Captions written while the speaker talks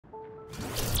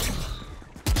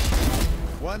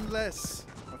One less.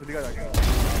 One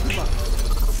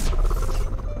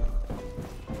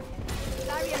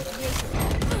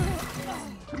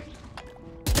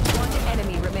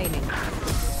enemy remaining.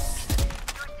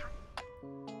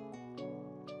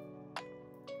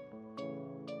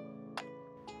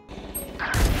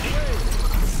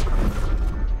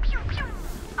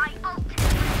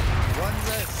 One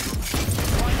less.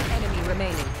 One enemy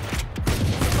remaining.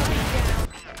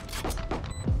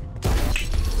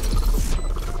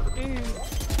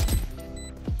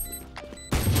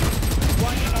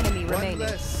 One enemy One remaining.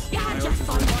 less. Yeah, just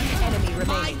one enemy remaining.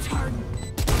 My turn.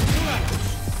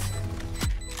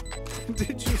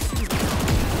 Did you see?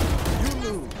 You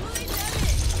lose.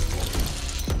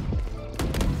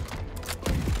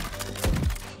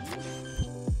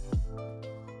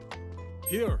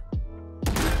 Here.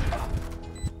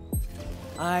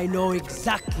 I know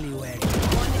exactly where.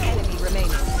 One enemy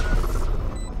remaining.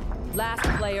 Last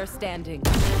player standing.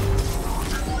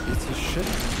 It's a shit.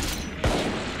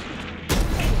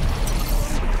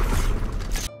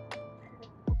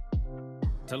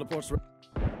 Teleports.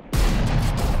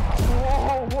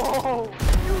 Whoa!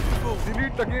 Beautiful!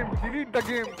 Delete the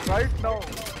game right now.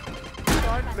 You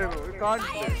can't play, bro. You can't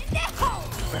play.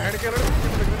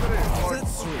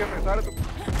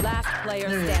 Last player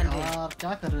standing. यार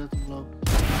क्या कर रहे हो तुम लोग?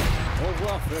 Oh,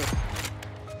 wow, fair.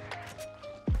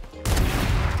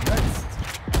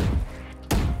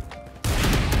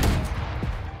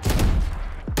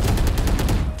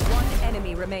 One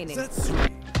enemy remaining. That's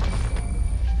right.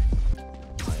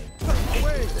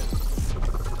 Away.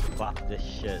 Fuck this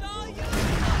shit.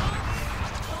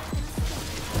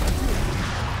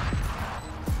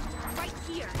 Right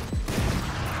here.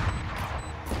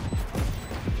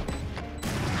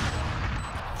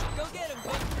 Go get him,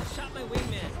 bud. I shot my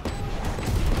wingman.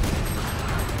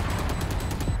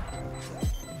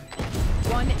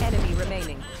 One enemy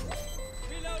remaining.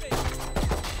 Reloading.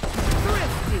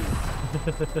 Thrifty.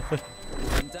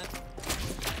 I'm done.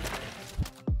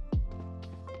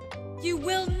 You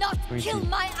will not kill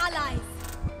my allies!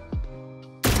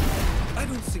 I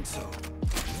don't think so.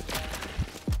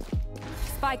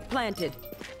 Spike planted.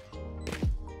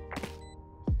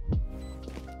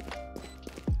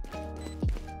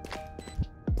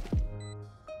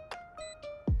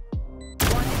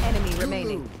 One enemy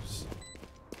remaining. Lose.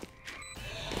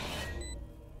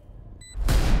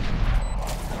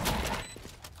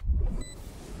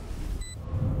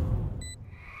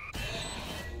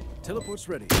 Teleport's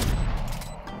ready.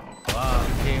 Wow,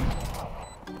 team.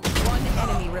 One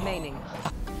enemy remaining.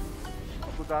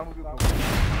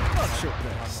 Not your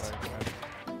best.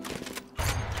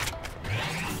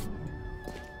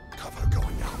 Cover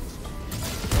going out.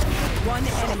 One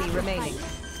enemy remaining.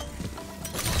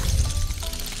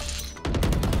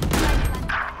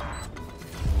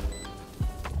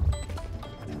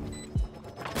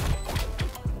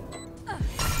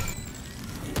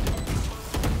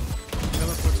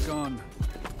 Teleport's gone.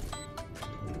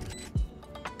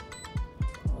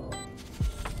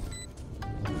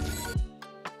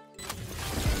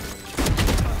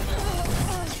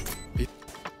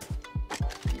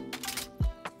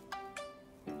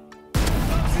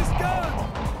 He's gone.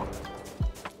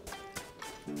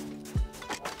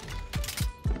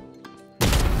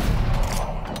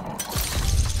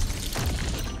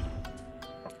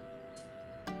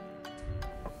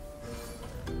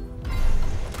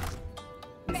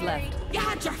 Left. You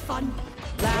had your fun!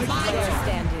 Last player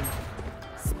standing.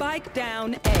 Spike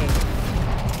down A.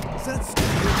 That's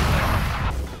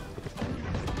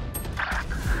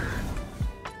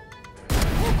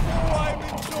Oh, I'm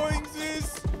enjoying this.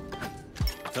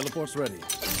 Teleport's ready.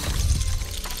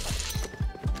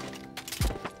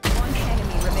 One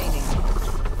enemy remaining.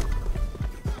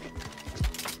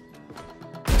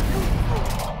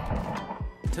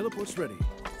 Teleport's ready.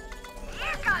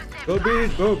 Go B,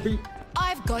 go B.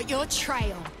 I've got your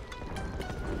trail.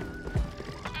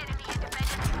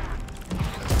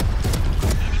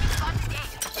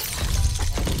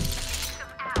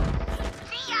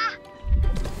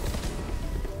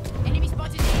 Enemy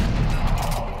spotted.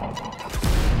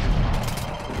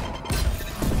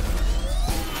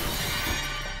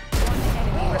 One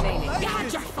enemy remaining. You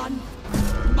had your fun.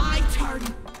 My turn.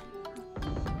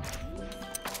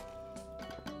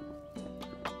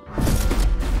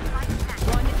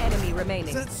 One enemy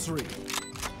remaining. That's three.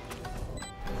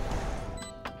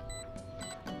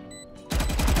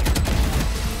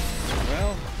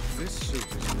 Well, this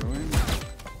soup is ruined.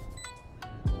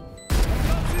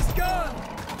 This gun!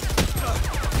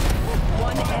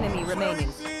 One enemy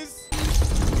remaining.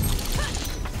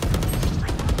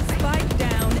 Spike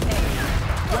down A.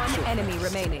 One enemy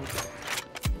remaining.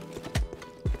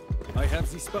 I have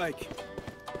the spike.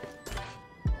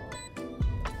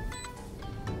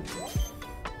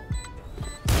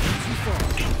 Too far.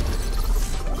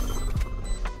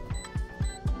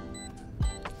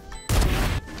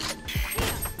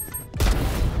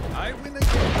 I win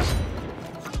again.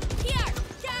 Here,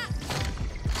 catch.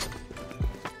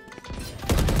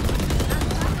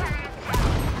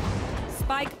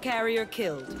 Spike carrier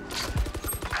killed.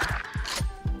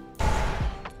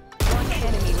 One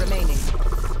enemy remaining.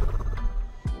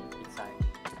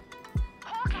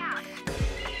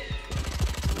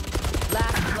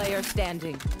 Last player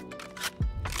standing.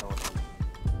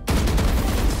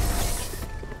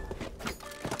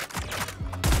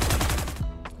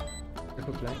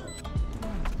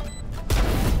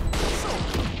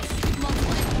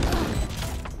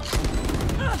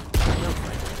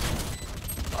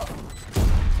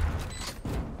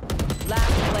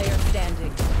 Last player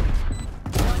standing.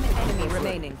 One enemy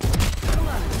remaining.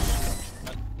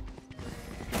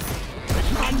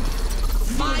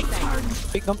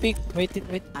 Pick, don't pick. Wait,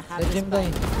 wait. Let him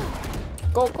die.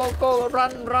 Go, go, go.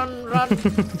 Run, run, run.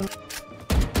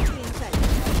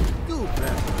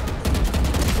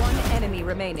 One enemy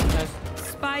remaining.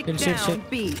 Spike Shit, down shit.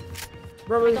 B.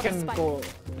 Bro, we can go.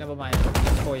 Never mind.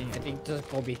 It's going. I think just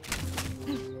go B.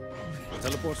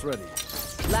 Teleport's ready.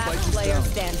 Last Spike is player down.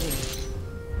 standing.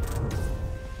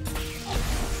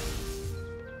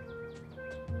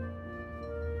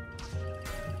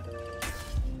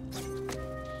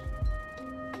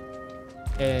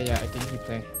 Yeah. I think he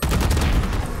play.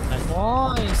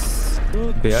 Nice.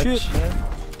 Good Bitch. shit, man.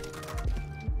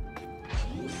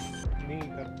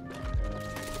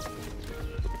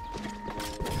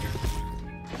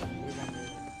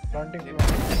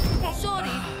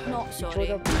 Sorry, not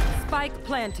sorry. Spike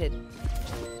planted.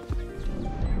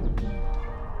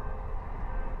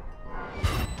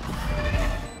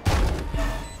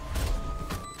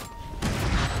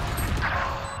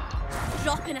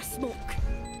 Drop in a smoke.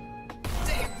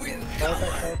 Look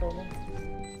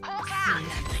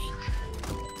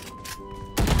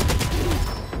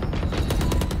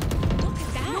at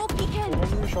that. No peeking.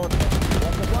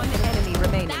 One enemy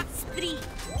remaining. That's 3.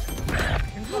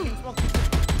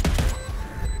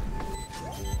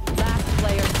 Last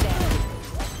player standing.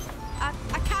 I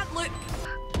can't look.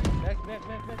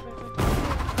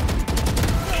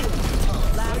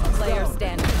 Last player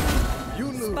standing. You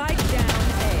lose. Spike down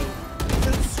A.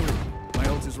 That's sweet. My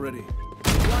ult is ready.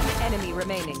 One enemy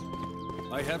remaining.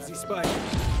 I have the spike.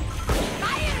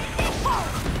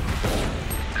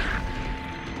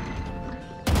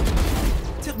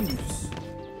 Terminus.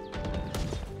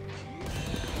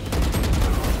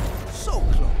 So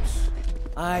close.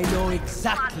 I know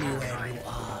exactly where you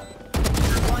are.